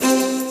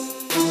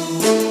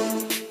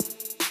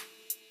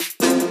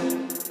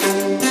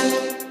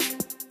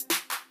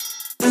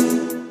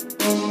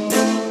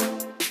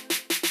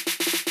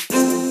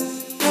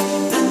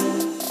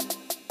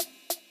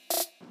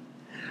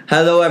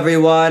Hello,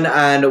 everyone,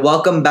 and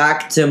welcome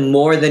back to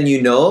More Than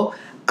You Know.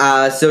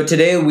 So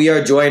today we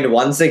are joined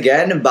once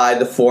again by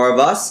the four of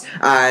us,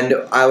 and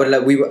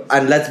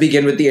let's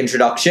begin with the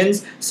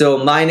introductions.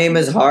 So my name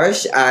is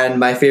Harsh, and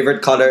my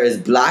favorite color is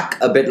black,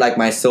 a bit like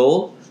my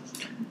soul.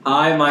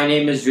 Hi, my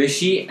name is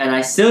Rishi, and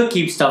I still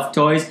keep stuffed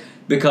toys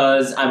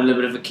because I'm a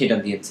little bit of a kid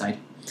on the inside.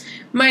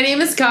 My name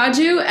is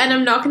Kaju, and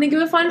I'm not going to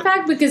give a fun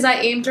fact because I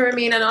aim to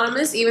remain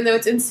anonymous, even though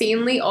it's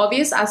insanely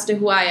obvious as to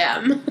who I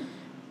am.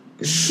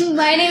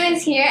 My name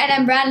is Here, and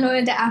I'm brand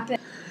loyal to Apple.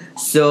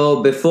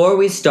 So before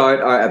we start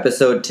our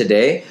episode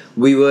today,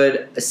 we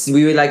would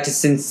like to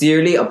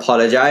sincerely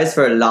apologize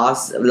for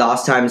last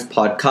time's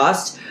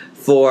podcast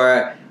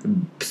for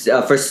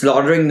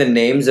slaughtering the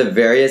names of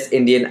various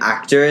Indian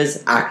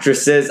actors,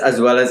 actresses, as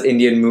well as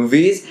Indian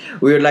movies.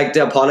 We would like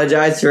to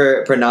apologize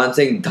for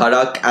pronouncing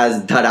Dhadak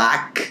as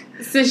Dhadak.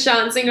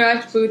 Sushant Singh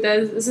Rajput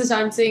as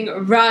Sushant Singh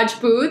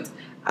Rajput.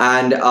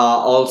 And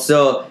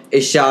also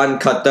Ishan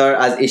Khatter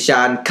as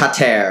Ishan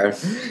Khater.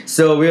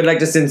 So we would like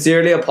to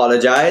sincerely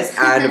apologize,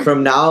 and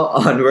from now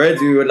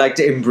onwards we would like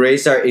to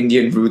embrace our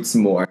Indian roots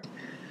more.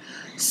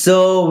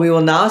 So we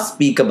will now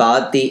speak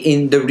about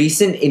the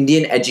recent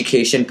Indian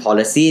education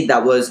policy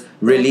that was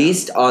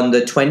released on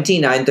the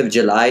 29th of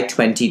July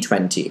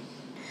 2020.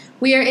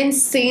 We are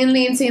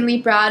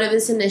insanely proud of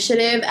this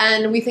initiative,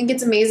 and we think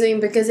it's amazing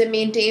because it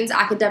maintains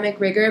academic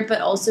rigor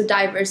but also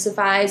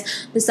diversifies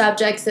the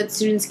subjects that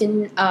students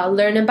can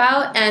learn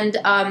about, and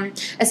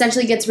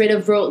essentially gets rid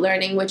of rote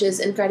learning, which is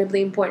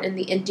incredibly important in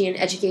the Indian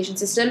education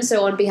system.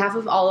 So on behalf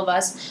of all of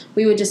us,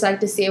 we would just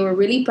like to say we're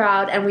really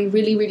proud, and we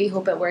really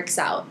hope it works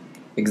out.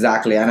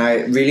 Exactly, and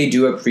I really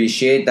do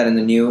appreciate that in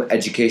the new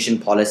education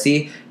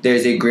policy,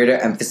 there's a greater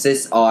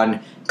emphasis on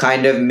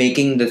kind of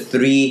making the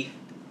three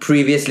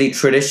previously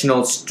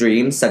traditional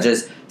streams such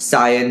as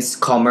science,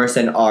 commerce,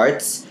 and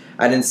arts,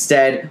 and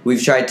instead we're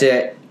trying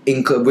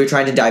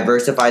to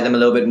diversify them a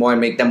little bit more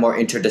and make them more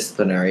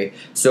interdisciplinary.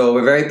 So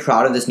we're very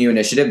proud of this new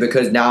initiative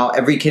because now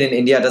every kid in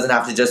India doesn't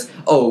have to just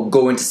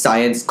go into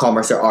science,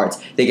 commerce, or arts.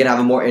 They can have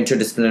a more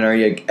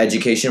interdisciplinary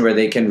education where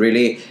they can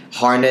really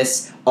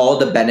harness all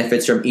the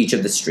benefits from each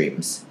of the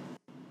streams.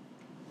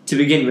 To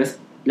begin with,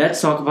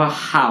 let's talk about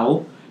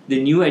how the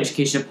new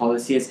education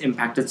policy has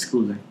impacted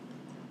schooling.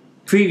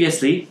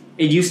 Previously,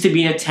 it used to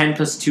be in a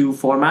 10+2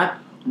 format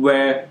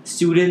where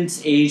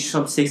students aged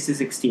from 6 to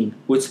 16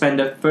 would spend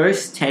the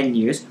first 10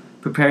 years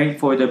preparing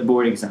for their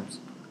board exams.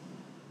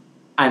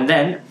 And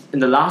then, in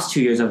the last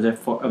 2 years of their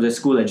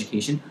school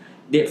education,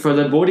 for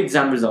the board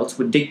exam results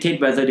would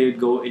dictate whether they would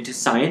go into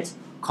science,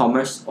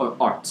 commerce, or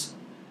arts.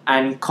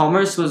 And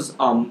commerce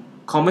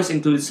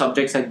included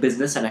subjects like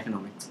business and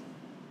economics.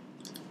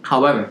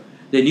 However,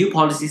 the new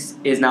policy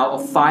is now a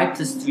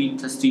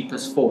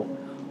 5+3+3+4,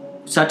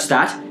 such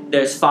that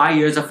there's 5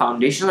 years of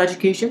foundational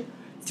education,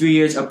 3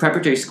 years of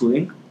preparatory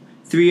schooling,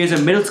 3 years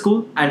of middle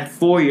school, and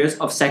 4 years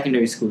of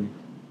secondary schooling.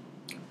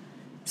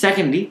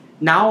 Secondly,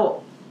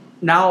 now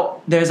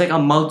there's like a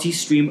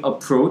multi-stream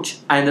approach,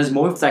 and there's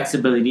more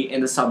flexibility in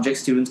the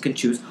subjects students can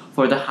choose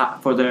for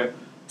their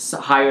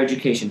higher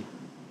education.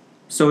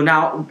 So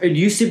now, it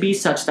used to be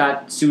such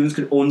that students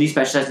could only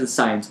specialize in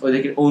science, or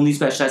they could only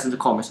specialize in the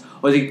commerce,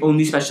 or they could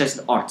only specialize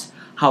in arts.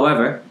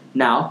 However,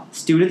 now,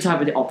 students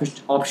have the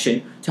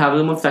option to have a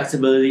little more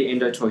flexibility in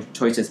their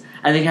choices,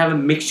 and they can have a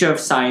mixture of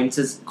the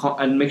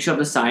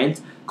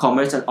science,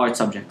 commerce, and art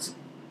subjects.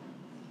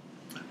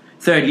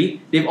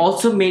 Thirdly, they've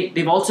also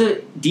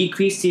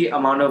decreased the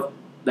amount of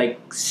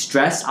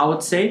stress, I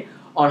would say,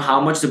 on how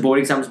much the board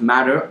exams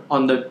matter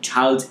on the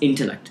child's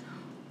intellect.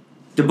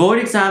 The board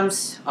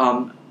exams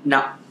are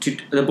now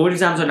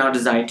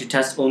designed to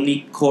test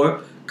only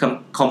core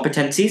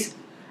competencies,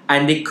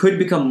 and they could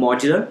become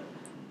modular,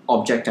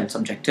 object and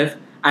subjective,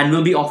 and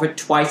will be offered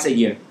twice a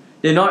year.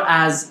 They're not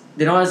as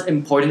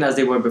important as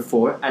they were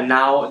before, and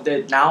now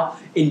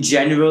in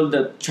general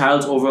the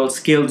child's overall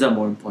skills are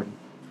more important.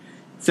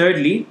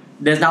 Thirdly,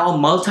 there's now a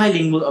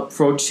multilingual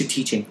approach to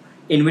teaching,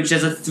 in which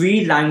there's a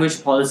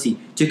 3-language policy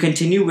to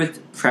continue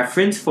with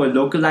preference for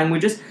local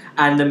languages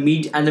and the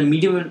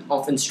medium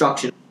of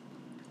instruction.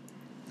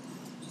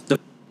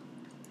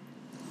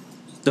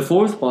 The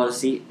fourth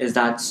policy is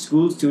that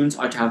school students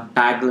are to have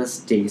bagless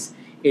days,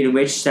 in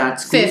which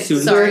that school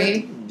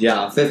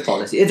students... Fifth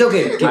policy. It's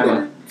okay. Keep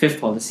going.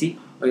 Fifth policy.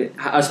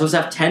 Are supposed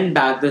to have 10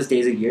 bagless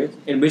days a year,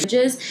 in which...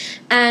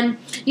 And,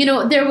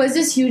 there was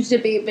this huge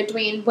debate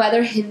between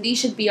whether Hindi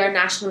should be our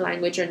national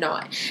language or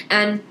not.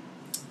 And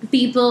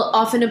people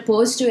often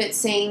oppose to it,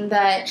 saying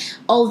that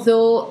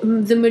although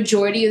the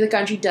majority of the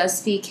country does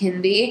speak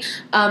Hindi,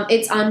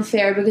 it's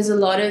unfair because a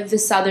lot of the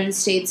southern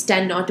states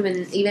tend not to,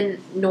 and even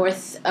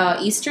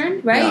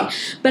northeastern, right? Yeah.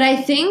 But I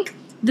think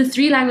the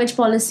 3-language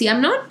policy,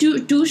 I'm not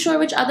too sure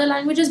which other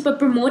languages, but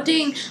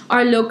promoting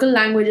our local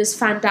language is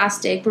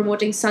fantastic.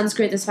 Promoting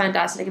Sanskrit is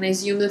fantastic, and I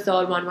assume the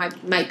third one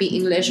might be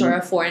English or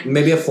a foreign.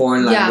 Maybe a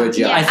foreign language,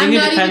 yeah. I think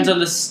it depends on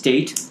the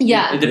state.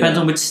 Yeah. It depends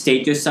on which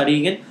state you're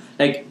studying in.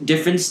 like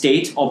different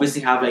states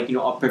obviously have like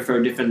prefer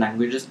different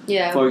languages.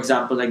 Yeah. For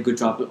example, like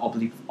Gujarat will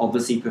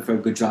obviously prefer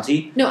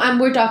Gujarati. No,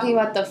 we're talking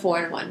about the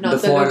foreign one, not The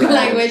the, foreign local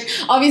language.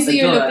 language. Obviously,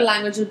 your No, local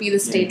language will be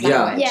the state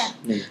Yeah.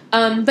 language.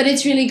 Yeah. But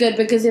it's really good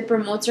because it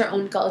promotes our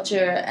own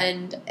culture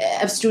and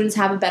students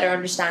have a better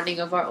understanding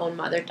of our own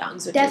mother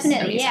tongues. Which is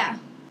Definitely, amazing. yeah.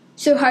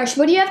 So Harsh,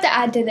 what do you have to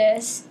add to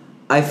this?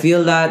 I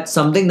feel that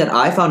something that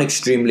I found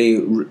extremely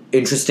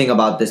interesting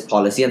about this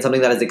policy and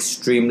something that is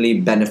extremely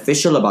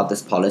beneficial about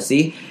this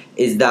policy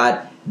is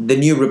that the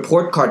new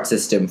report card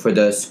system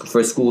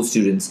for school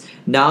students.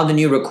 Now the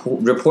new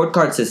report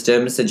card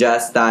system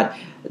suggests that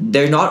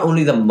they're not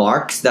only the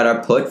marks that are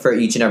put for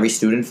each and every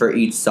student for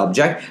each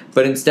subject,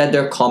 but instead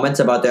they're comments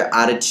about their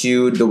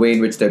attitude, the way in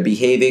which they're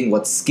behaving,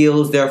 what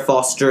skills they're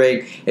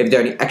fostering, if there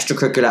are any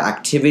extracurricular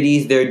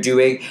activities they're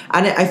doing.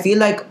 And I feel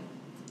like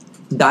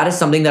that is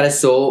something that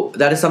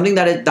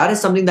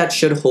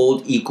should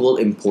hold equal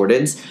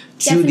importance to the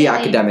Definitely.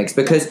 academics,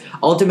 because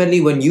ultimately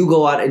when you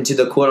go out into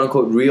the quote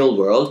unquote real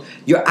world,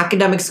 your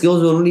academic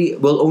skills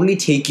will only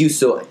take you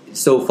so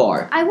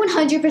far. I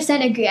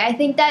 100% agree. I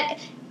think that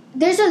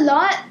there's a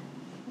lot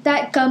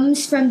that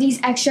comes from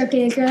these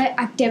extracurricular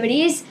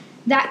activities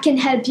that can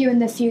help you in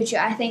the future.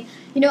 I think,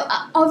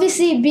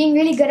 obviously being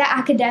really good at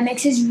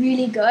academics is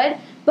really good,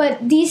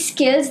 but these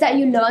skills that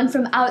you learn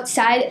from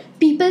outside,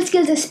 people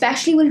skills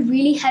especially, will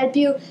really help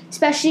you,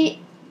 especially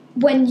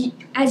when,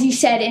 as you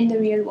said, in the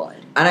real world.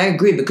 And I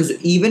agree, because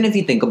even if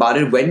you think about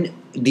it, when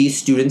these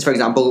students, for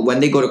example,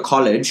 when they go to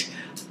college,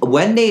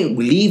 when they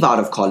leave out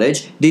of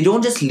college, they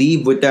don't just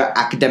leave with their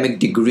academic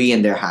degree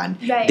in their hand.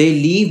 Right. They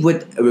leave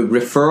with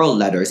referral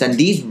letters. And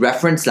these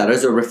reference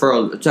letters, these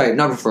reference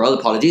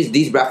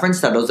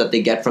letters that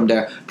they get from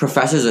their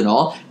professors and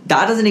all,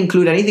 that doesn't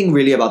include anything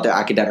really about their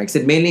academics.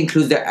 It mainly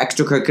includes their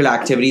extracurricular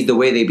activities, the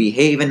way they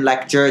behave in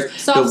lectures.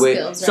 Soft the way,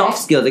 skills, right? Soft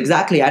skills,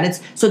 exactly. And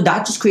so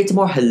that just creates a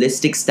more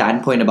holistic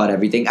standpoint about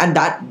everything. And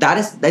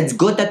that's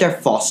good that they're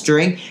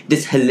fostering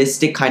this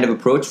holistic kind of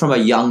approach from a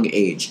young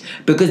age,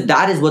 because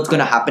that is what's going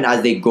to happen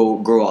as they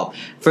grow up.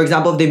 For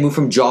example, if they move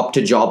from job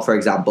to job, for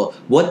example,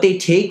 what they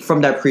take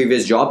from their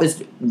previous job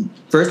is,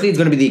 firstly, it's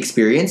going to be the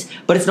experience,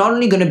 but it's not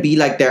only going to be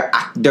like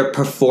their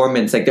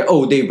performance, like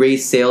they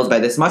raised sales by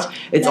this much.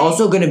 It's Right.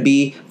 also going to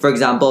be, for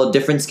example,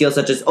 different skills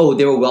such as,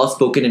 they were well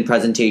spoken in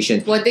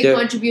presentations. What they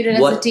contributed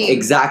as a team.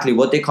 Exactly,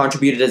 what they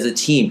contributed as a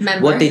team.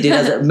 Member. What they did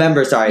as a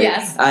member, sorry.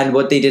 Yes. And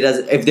what they did as,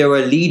 if they were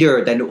a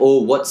leader, then,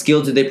 what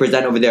skills did they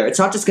present over there? It's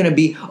not just going to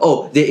be,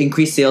 they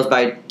increased sales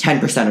by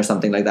 10% or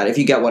something like that, if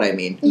you get what I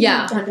mean.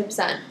 Yeah,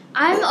 100%.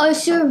 I'm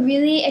also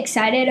really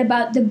excited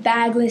about the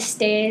Bagless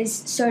Days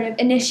sort of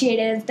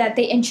initiative that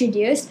they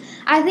introduced.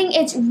 I think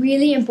it's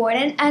really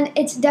important, and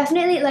it's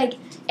definitely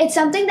it's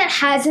something that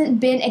hasn't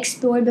been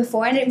explored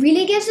before, and it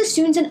really gives the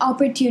students an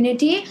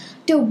opportunity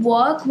to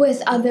work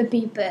with other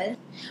people.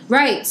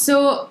 Right.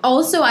 So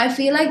also I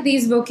feel like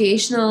these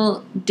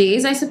vocational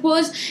days, I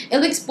suppose,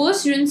 it'll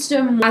expose students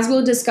to, as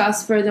we'll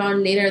discuss further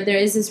on later, there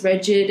is this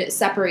rigid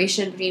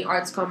separation between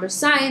arts, commerce,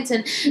 science,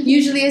 and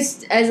usually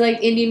as like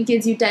Indian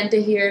kids you tend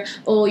to hear,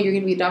 you're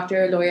going to be a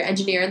doctor, lawyer,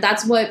 engineer, and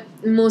that's what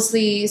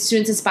mostly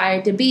students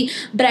aspire to be.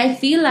 But I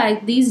feel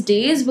like these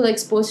days will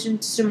expose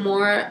students to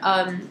more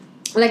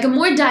a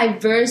more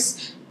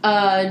diverse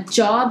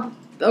job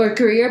or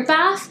career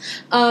path,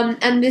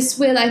 and this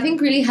will, I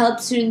think, really help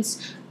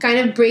students kind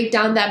of break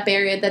down that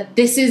barrier that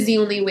this is the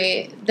only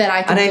way that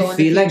I can And go I in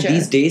feel the like future.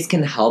 these days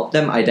can help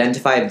them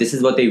identify if this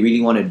is what they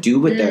really want to do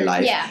with their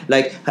life. yeah.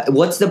 Like,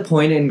 what's the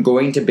point in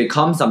going to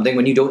become something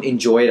when you don't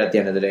enjoy it at the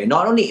end of the day?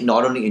 Not only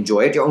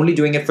enjoy it, you're only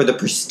doing it for the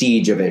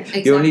prestige of it.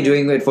 You're only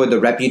Exactly. doing it for the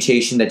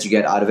reputation that you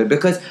get out of it,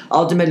 because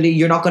ultimately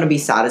you're not going to be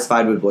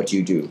satisfied with what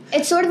you do.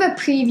 It's sort of a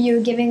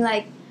preview, giving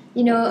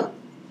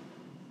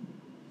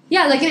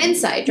Yeah, like an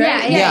insight,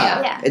 right?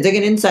 Yeah. It's like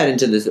an insight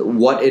into this,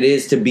 what it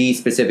is to be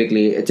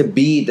specifically, to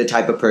be the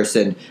type of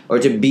person or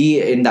to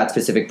be in that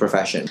specific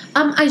profession.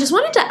 I just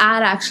wanted to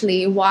add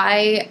actually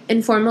why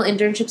informal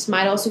internships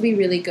might also be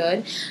really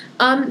good.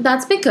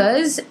 That's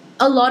because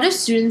a lot of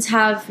students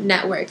have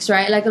networks,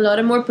 right? Like a lot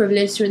of more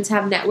privileged students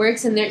have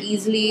networks, and they're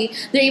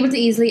able to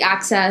easily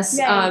access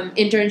Right.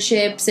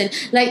 internships, and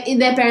like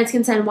their parents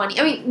can send money.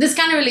 I mean, this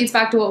kind of relates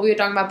back to what we were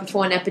talking about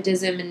before,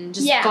 nepotism and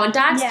just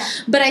contacts. Yeah.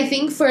 But I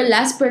think for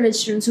less privileged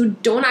students who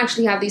don't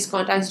actually have these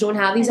contacts, don't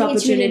have these I think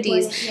it's really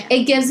opportunities, important, yeah.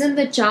 it gives them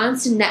the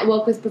chance to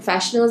network with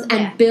professionals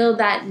and Yeah. build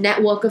that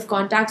network of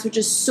contacts, which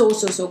is so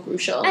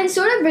crucial. And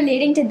sort of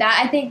relating to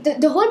that, I think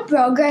the whole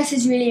progress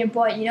is really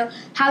important,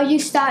 how you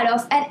start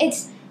off. And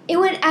it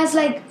would, as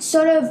like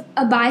sort of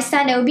a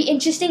bystander, it would be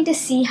interesting to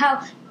see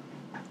how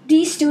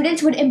these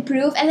students would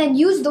improve and then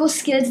use those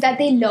skills that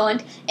they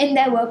learned in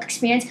their work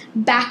experience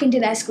back into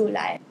their school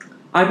life.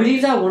 I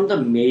believe that one of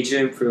the major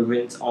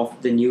improvements of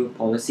the new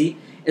policy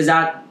is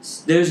that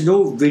there's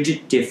no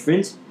rigid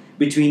difference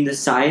between the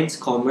science,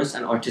 commerce,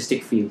 and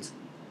artistic fields,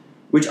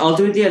 which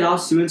ultimately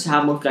allows students to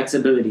have more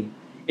flexibility.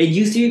 It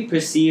used to be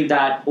perceived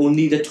that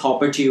only the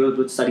top achievers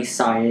would study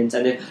science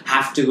and they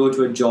have to go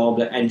to a job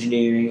like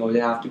engineering, or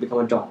they have to become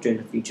a doctor in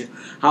the future.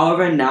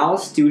 However, now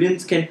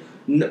students can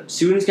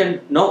students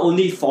can not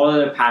only follow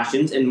their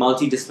passions in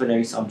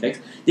multidisciplinary subjects,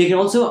 they can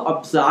also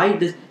apply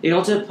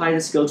the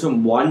skills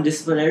from one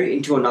disciplinary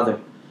into another.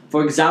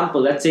 For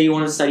example, let's say you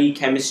want to study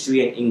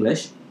chemistry and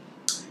English.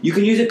 You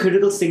can use your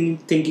critical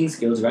thinking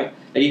skills, right,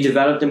 that you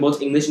developed in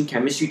both English and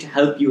chemistry to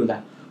help you with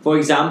that. For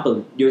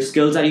example, your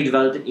skills that you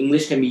developed in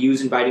English can be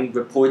used in writing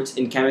reports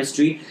in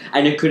chemistry,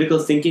 and your critical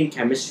thinking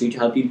chemistry to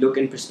help you look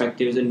in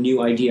perspectives and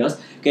new ideas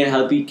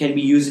can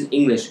be used in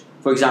English,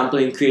 for example,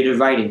 in creative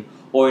writing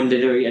or in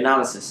literary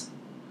analysis.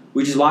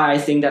 Which is why I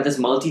think that this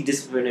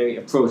multidisciplinary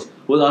approach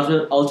will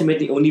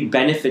ultimately only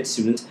benefit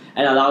students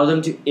and allow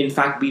them to, in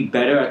fact, be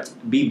better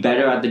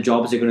at the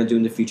jobs they're going to do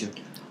in the future.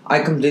 I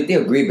completely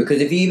agree, because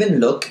if you even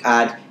look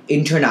at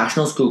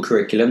international school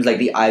curriculums like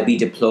the IB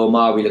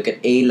diploma, we look at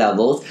A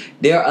levels,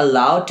 they're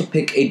allowed to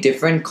pick a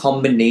different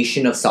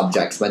combination of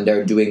subjects when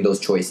they're doing those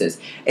choices.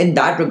 In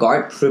that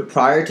regard,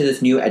 prior to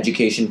this new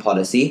education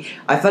policy,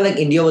 I felt like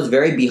India was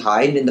very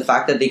behind in the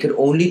fact that they could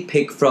only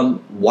pick from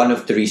one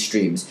of 3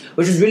 streams,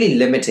 which is really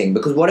limiting,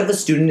 because what if a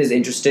student is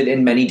interested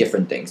in many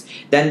different things?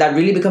 Then that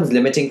really becomes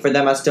limiting for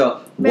them as to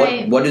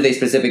what do they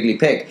specifically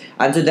pick.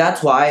 And so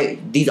that's why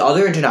these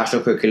other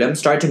international curriculums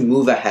start to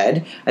move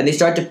ahead, and they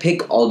start to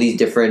pick all these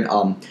different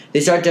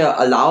they start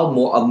to allow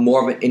more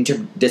of an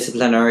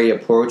interdisciplinary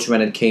approach when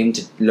it came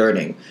to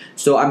learning.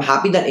 So I'm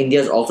happy that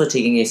India is also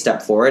taking a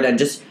step forward and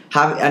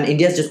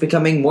India is just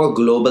becoming more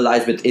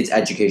globalized with its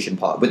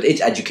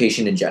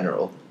education in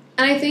general.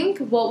 And I think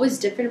what was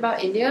different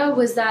about India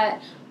was that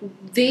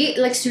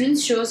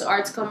students chose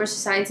arts, commerce,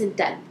 science in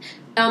 10th.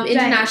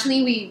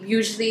 Internationally, we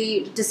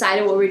usually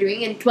decided what we're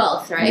doing in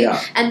 12th, right?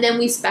 Yeah. And then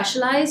we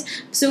specialized.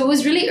 So it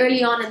was really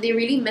early on, and they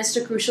really missed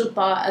a crucial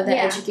part of the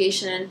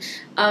education.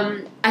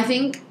 I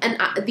think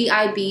the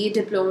IB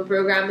diploma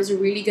program is a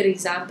really good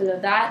example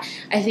of that.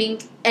 I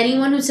think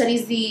anyone who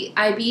studies the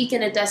IB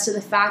can attest to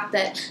the fact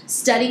that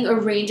studying a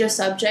range of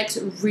subjects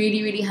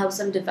really, really helps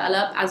them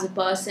develop as a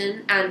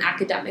person and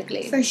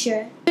academically. For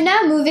sure. So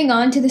now moving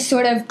on to the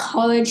sort of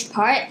college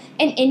part.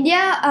 In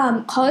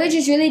India, college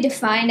is really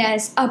defined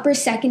as upper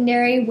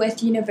secondary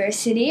with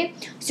university.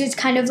 So it's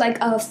kind of like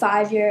a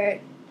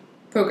 5-year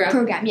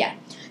program, yeah.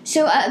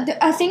 So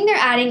a thing they're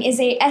adding is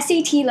a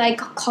SAT-like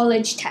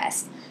college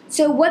test.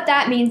 So what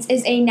that means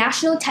is a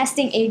national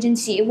testing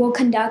agency will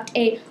conduct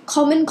a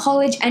common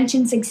college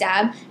entrance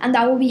exam, and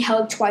that will be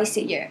held twice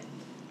a year.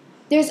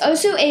 There's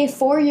also a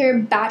 4-year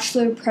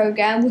bachelor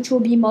program, which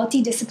will be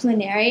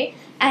multidisciplinary,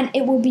 and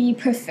it will be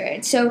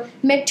preferred. So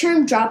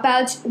midterm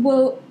dropouts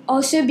will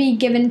also be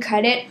given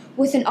credit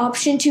with an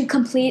option to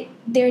complete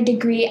their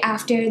degree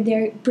after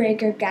their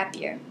break or gap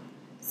year.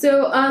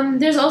 So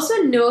there's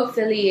also no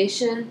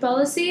affiliation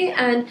policy,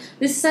 and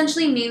this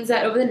essentially means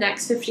that over the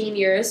next 15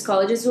 years,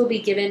 colleges will be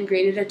given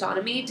graded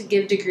autonomy to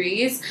give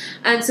degrees,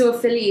 and so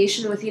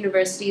affiliation with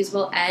universities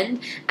will end,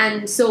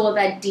 and so will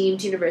that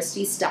deemed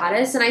university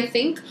status. And I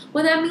think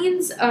what that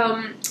means,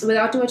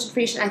 without too much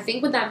information, I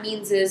think what that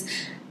means is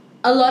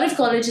a lot of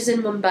colleges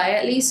in Mumbai,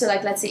 at least, so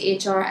like let's say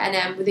HR,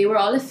 NM, they were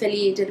all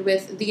affiliated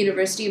with the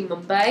University of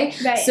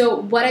Mumbai. Right. So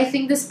what I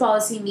think this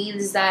policy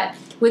means is that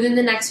within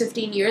the next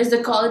 15 years,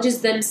 the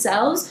colleges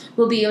themselves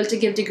will be able to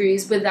give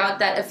degrees without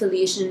that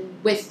affiliation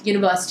with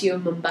University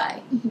of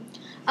Mumbai.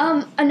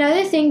 Mm-hmm.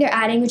 Another thing they're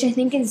adding, which I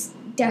think is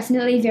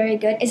definitely very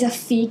good, is a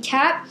fee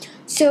cap.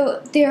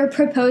 So they're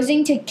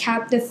proposing to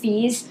cap the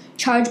fees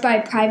charged by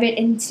private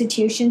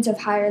institutions of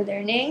higher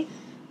learning.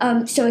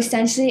 So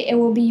essentially, it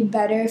will be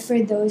better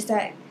for those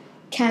that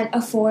can't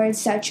afford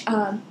such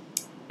a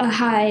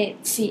high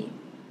fee.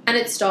 And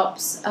it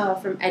stops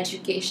from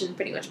education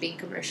pretty much being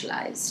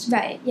commercialized.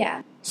 Right,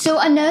 yeah. So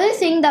another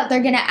thing that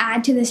they're going to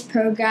add to this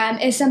program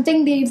is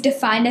something they've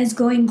defined as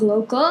going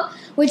global,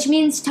 which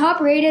means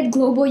top-rated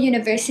global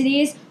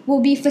universities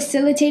will be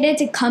facilitated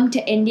to come to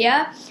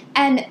India,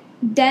 and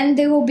then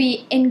they will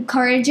be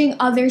encouraging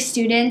other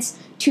students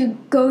to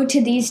go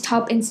to these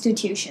top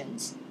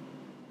institutions.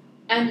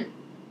 And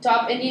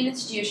top Indian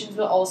institutions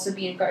will also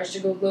be encouraged to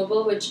go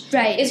global, which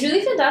Right. is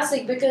really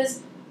fantastic because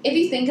if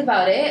you think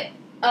about it,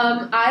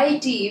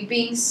 IIT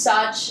being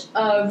such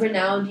a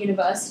renowned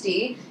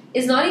university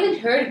is not even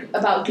heard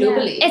about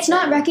globally. Yeah. It's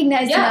not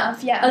recognized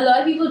enough, A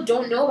lot of people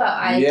don't know about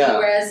IIT, Yeah.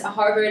 whereas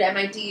Harvard,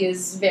 MIT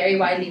is very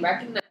widely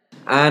recognized.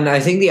 And I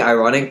think the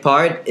ironic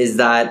part is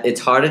that it's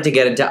harder to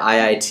get into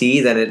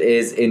IIT than it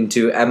is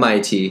into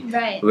MIT.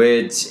 Right.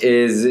 Which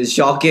is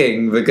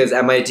shocking because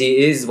MIT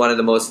is one of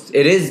the most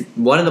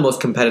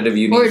competitive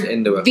unis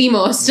in the world. The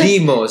most. The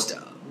most.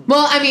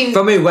 Well, I mean,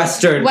 From a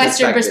Western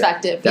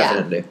perspective, yeah.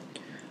 Definitely.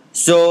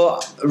 So,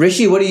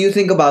 Rishi, what do you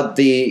think about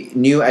the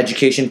new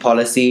education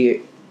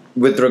policy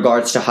with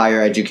regards to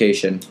higher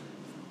education?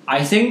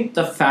 I think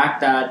the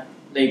fact that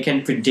they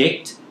can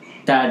predict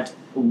that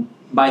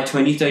by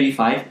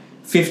 2035,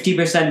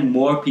 50%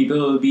 more people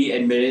will be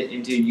admitted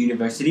into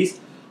universities.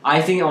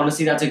 I think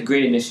honestly that's a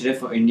great initiative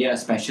for India,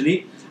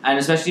 especially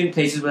in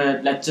places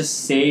where let's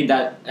just say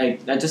the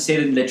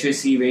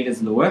literacy rate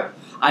is lower.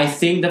 I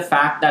think the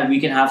fact that we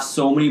can have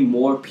so many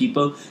more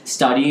people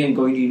studying and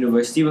going to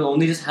university will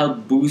only just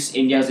help boost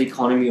India's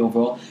economy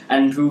overall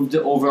and improve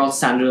the overall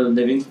standard of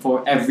living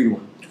for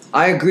everyone.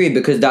 I agree,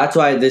 because that's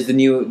why there's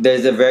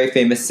a very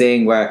famous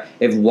saying where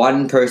if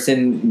one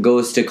person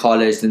goes to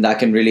college, then that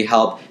can really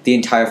help the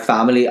entire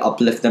family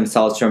uplift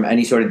themselves from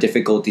any sort of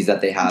difficulties that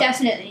they have.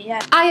 Definitely,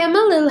 yeah. I am a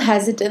little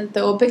hesitant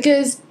though,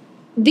 because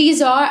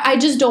I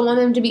just don't want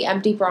them to be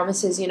empty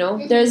promises, you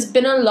know. There's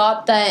been a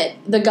lot that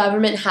the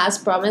government has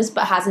promised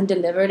but hasn't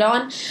delivered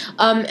on.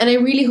 And I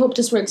really hope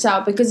this works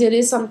out, because it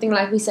is something,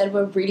 like we said,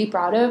 we're really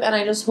proud of. And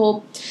I just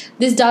hope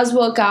this does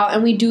work out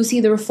and we do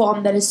see the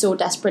reform that is so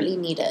desperately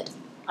needed.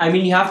 I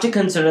mean, you have to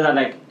consider that,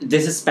 like,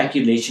 this is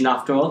speculation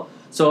after all.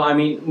 So, I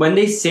mean, when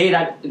they say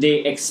that they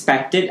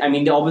expect it, I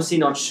mean, they're obviously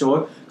not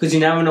sure, because you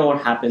never know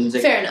what happens.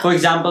 Like, Fair enough. For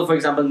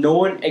example, no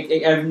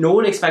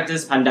one expected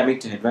this pandemic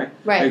to hit, right?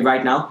 Right. Like,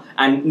 right now.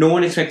 And no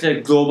one expected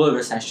a global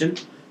recession.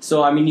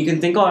 So, I mean, you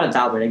can think about it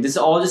that way. Like, this is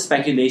all just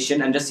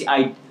speculation, and just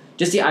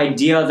the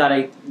idea that,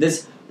 like,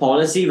 this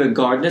policy,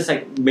 regardless,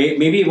 like,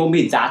 maybe it won't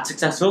be that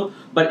successful,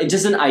 but it's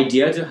just an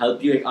idea to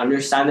help you, like,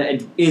 understand that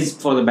it is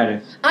for the better.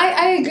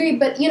 I agree,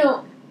 but, you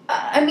know,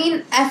 I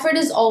mean, effort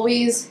is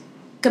always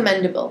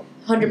commendable.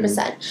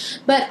 100%.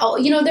 But,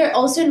 you know, they're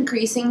also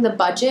increasing the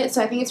budget.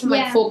 So I think it's from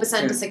like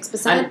 4% to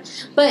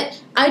 6%.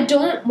 But I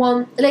don't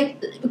want, like,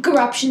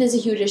 corruption is a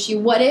huge issue.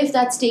 What if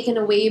that's taken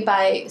away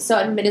by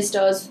certain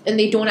ministers and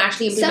they don't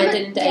actually implement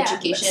it into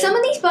education? Some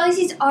of these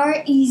policies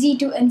are easy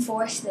to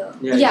enforce though.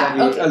 Yeah, Yeah,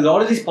 exactly. okay. A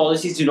lot of these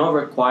policies do not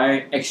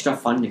require extra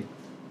funding.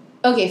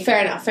 Okay,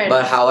 fair enough.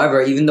 But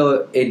however, even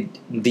though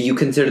you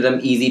consider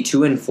them easy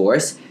to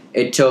enforce,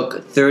 it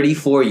took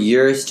 34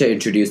 years to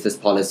introduce this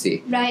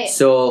policy. Right.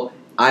 So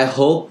I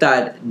hope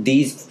that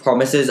these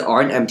promises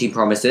aren't empty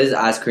promises,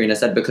 as Karina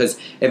said, because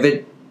if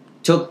it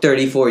took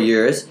 34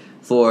 years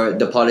for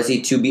the policy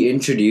to be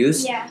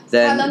introduced,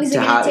 then how long is it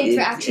to going to take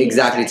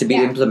for actually to be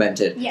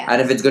implemented. Yeah.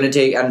 And if it's going to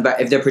take, and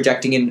if they're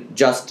projecting in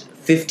just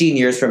 15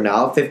 years from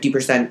now,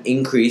 50%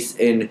 increase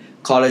in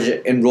college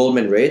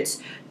enrollment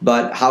rates,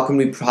 but how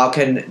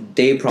can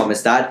they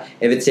promise that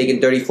if it's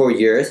taken 34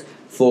 years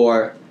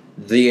for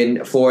the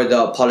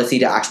policy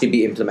to actually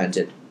be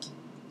implemented?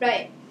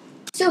 Right.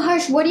 So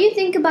Harsh, what do you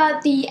think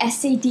about the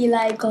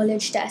SAT-like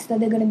college test that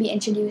they're going to be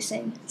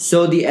introducing?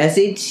 So the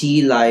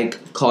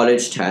SAT-like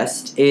college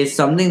test is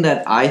something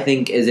that I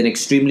think is an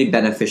extremely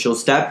beneficial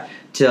step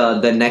to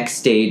the next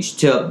stage,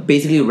 to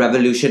basically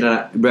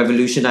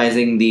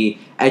revolutionizing the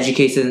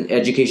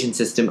education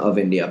system of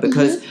India,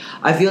 because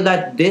I feel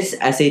that this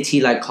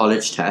SAT-like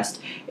college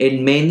test,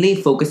 it mainly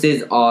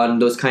focuses on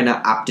those kind of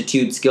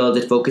aptitude skills.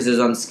 It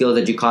focuses on skills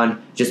that you can't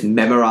just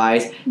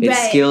memorize.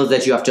 It's skills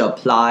that you have to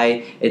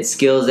apply. It's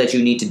skills that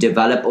you need to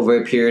develop over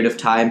a period of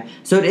time.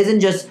 So it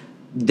isn't just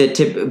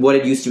what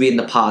it used to be in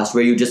the past,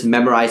 where you just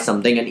memorize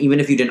something, and even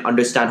if you didn't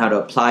understand how to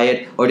apply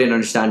it or didn't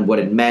understand what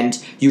it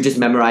meant, you just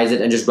memorize it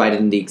and just write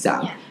it in the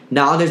exam.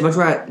 Now there's much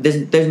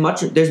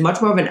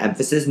more of an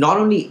emphasis, not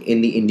only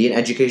in the Indian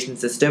education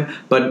system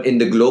but in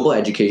the global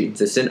education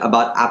system,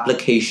 about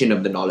application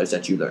of the knowledge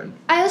that you learn.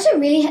 I also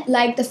really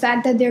like the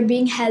fact that they're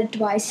being held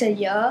twice a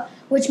year,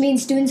 which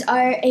means students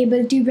are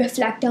able to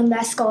reflect on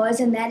their scores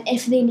and then,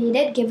 if they need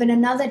it, given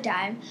another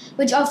time,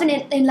 which often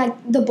in like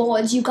the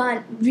boards, you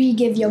can't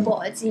re-give your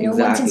boards, you know.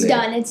 Once it's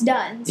done, it's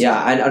done. So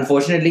yeah, and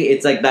unfortunately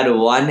it's like that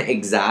one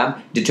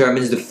exam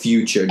determines the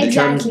future,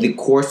 determines the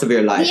course of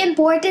your life. The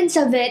importance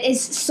of it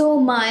is so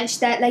much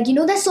that, like, you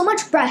know, there's so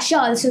much pressure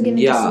also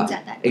given to students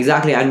at that time.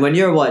 Exactly. And when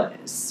you're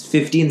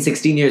 15,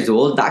 16 years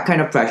old, that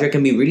kind of pressure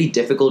can be really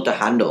difficult to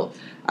handle.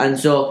 And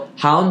so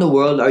how in the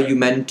world are you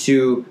meant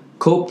to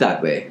cope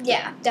that way?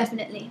 Yeah,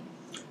 definitely.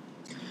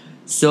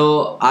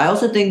 So I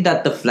also think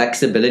that the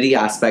flexibility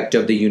aspect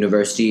of the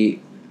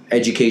university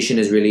education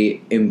is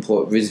really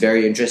important, is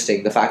very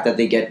interesting. The fact that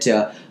they get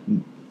to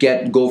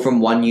go from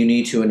one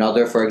uni to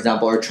another, for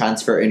example, or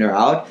transfer in or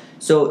out.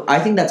 So I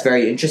think that's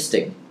very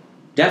interesting.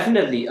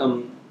 Definitely.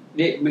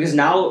 Because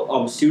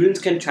now students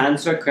can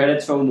transfer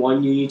credits from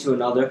one uni to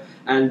another,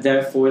 and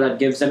therefore that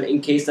gives them, in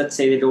case, let's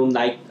say, they don't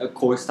like a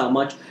course that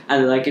much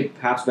and they like it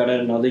perhaps better at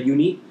another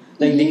uni,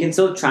 like they can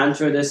still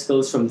transfer their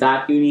skills from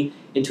that uni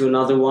into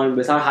another one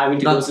without having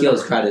to Not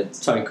skills,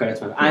 credits. Sorry,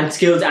 credits, and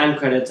skills and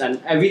credits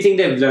and everything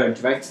they've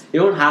learned, right? They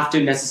don't have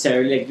to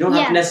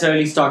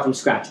necessarily start from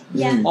scratch.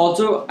 Yeah.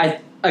 Also,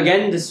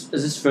 this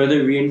is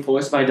further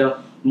reinforced by the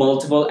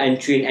multiple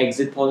entry and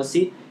exit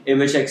policy, in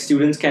which like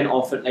students can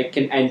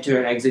enter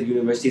and exit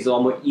universities a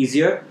lot more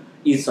easily,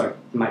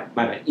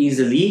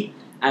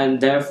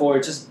 and therefore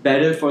it's just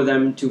better for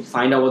them to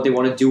find out what they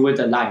want to do with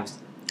their lives.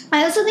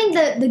 I also think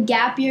the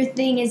gap year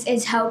thing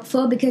is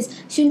helpful, because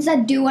students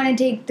that do want to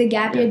take the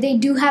gap year, they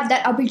do have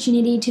that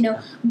opportunity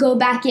to go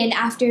back in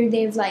after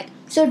they've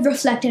sort of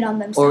reflected on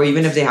themselves. Or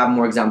even if they have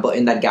more example,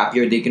 in that gap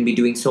year, they can be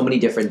doing so many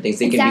different things.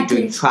 They can be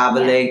doing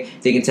traveling,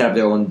 they can set up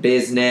their own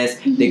business,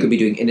 they could be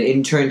doing an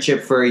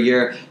internship for a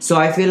year. So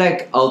I feel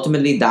like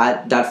ultimately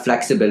that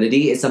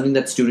flexibility is something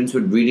that students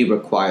would really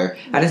require.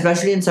 And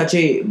especially in such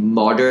a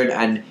modern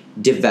and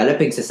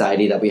developing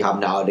society that we have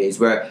nowadays,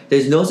 where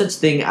there's no such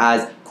thing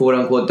as quote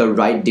unquote the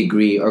right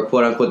degree or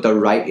quote unquote the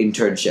right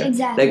internship.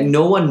 Exactly. Like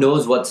no one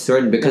knows what's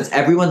certain because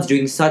everyone's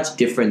doing such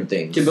different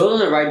things. To build on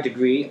the right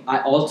degree, I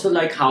also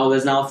like how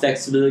there's now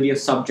flexibility of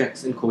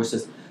subjects in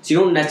courses. So you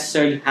don't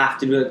necessarily have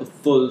to do like a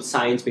full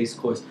science-based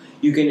course.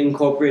 You can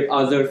incorporate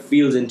other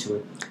fields into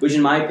it, which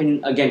in my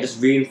opinion, again,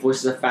 just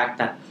reinforces the fact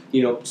that,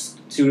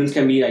 students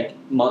can be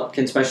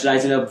can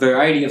specialize in a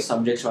variety of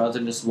subjects rather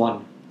than just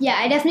one. Yeah,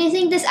 I definitely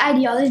think this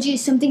ideology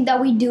is something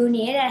that we do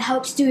need, and it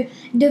helps to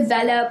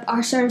develop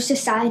our sort of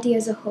society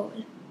as a whole.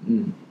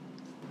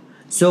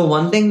 So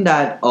one thing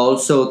that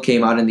also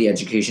came out in the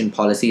education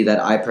policy that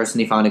I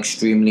personally found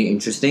extremely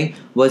interesting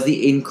was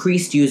the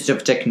increased use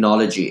of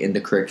technology in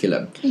the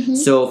curriculum.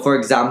 So for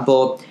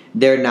example,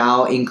 they're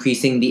now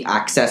increasing the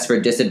access for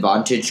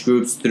disadvantaged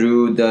groups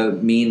through the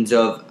means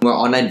of more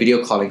online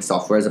video calling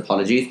softwares,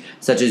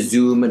 such as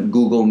Zoom,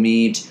 Google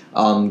Meet,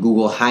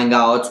 Google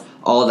Hangouts,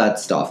 all that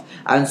stuff.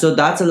 And so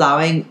that's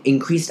allowing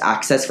increased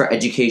access for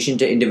education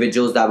to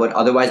individuals that would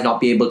otherwise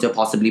not be able to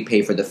possibly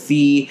pay for the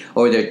fee,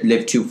 or they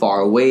live too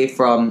far away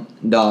from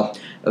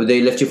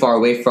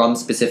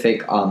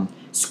specific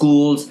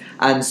schools.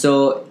 And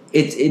so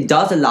it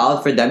does allow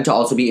for them to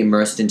also be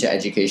immersed into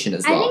education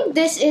as well. I think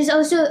this is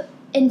also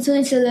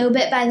influenced a little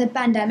bit by the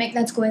pandemic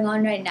that's going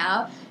on right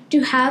now.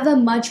 To have a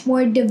much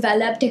more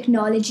developed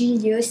technology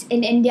use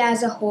in India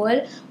as a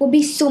whole would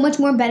be so much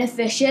more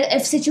beneficial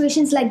if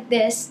situations like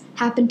this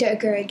happen to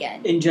occur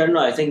again. In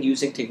general, I think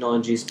using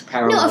technology is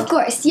paramount. No, of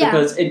course, yeah.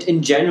 Because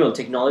in general,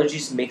 technology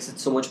just makes it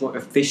so much more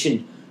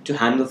efficient to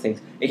handle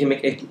things. It can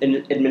make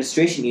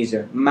administration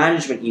easier,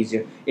 management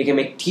easier. It can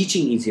make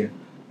teaching easier.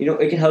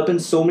 It can help in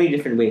so many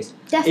different ways.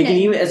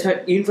 Definitely. It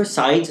can even for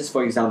sciences,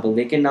 for example,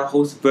 they can now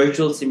host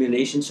virtual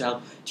simulations to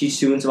help teach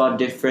students about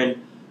different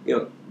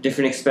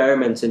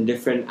experiments and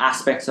different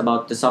aspects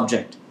about the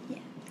subject. Yeah.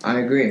 I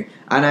agree.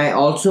 And I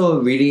also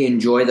really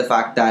enjoy the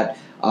fact that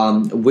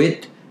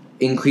with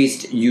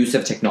increased use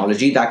of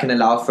technology, that can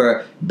allow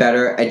for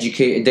better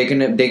they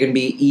can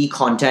be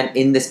e-content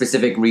in the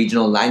specific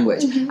regional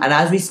language. And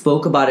as we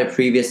spoke about it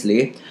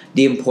previously,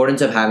 the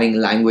importance of having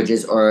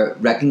languages or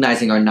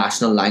recognizing our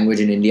national language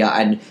in India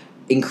and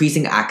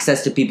increasing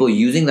access to people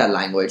using that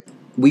language.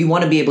 We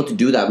want to be able to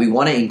do that. We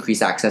want to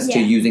increase access to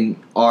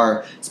using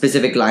our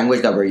specific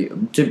language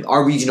to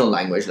our regional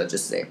language, let's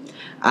just say.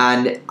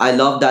 And I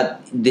love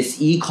that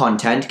this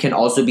e-content can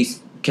also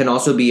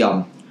be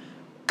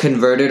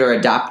converted or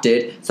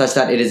adapted such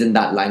that it is in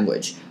that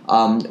language,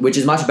 which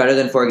is much better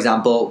than, for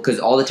example, because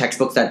all the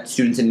textbooks that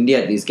students in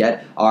India at least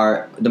get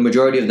the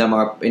majority of them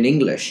are in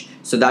English.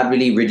 So that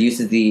really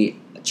reduces the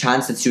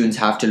chance that students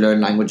have to learn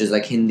languages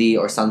like Hindi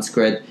or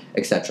Sanskrit,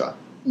 etc.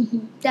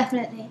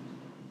 Definitely.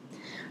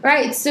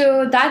 Right,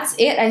 so that's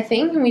it, I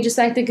think. We just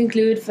like to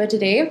conclude for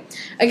today.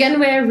 Again,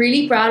 we're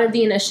really proud of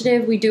the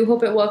initiative. We do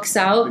hope it works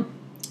out.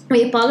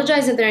 We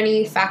apologize if there are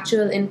any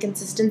factual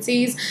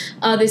inconsistencies.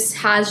 This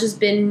has just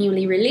been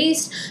newly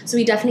released, so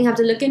we definitely have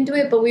to look into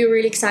it, but we were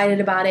really excited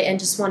about it and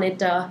just wanted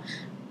to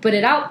put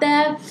it out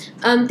there.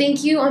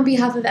 Thank you on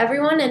behalf of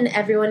everyone, and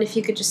everyone, if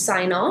you could just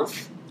sign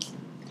off.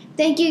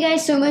 Thank you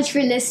guys so much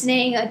for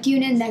listening.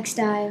 Tune in next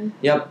time.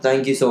 Yep,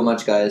 thank you so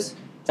much, guys.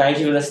 Thank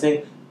you for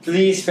listening.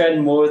 Please spread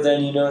more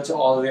than to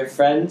all of your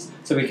friends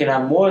so we can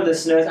have more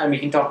listeners and we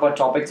can talk about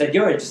topics that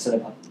you're interested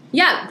about.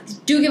 Yeah,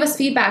 do give us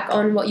feedback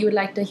on what you would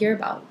like to hear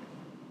about.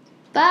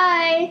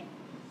 Bye!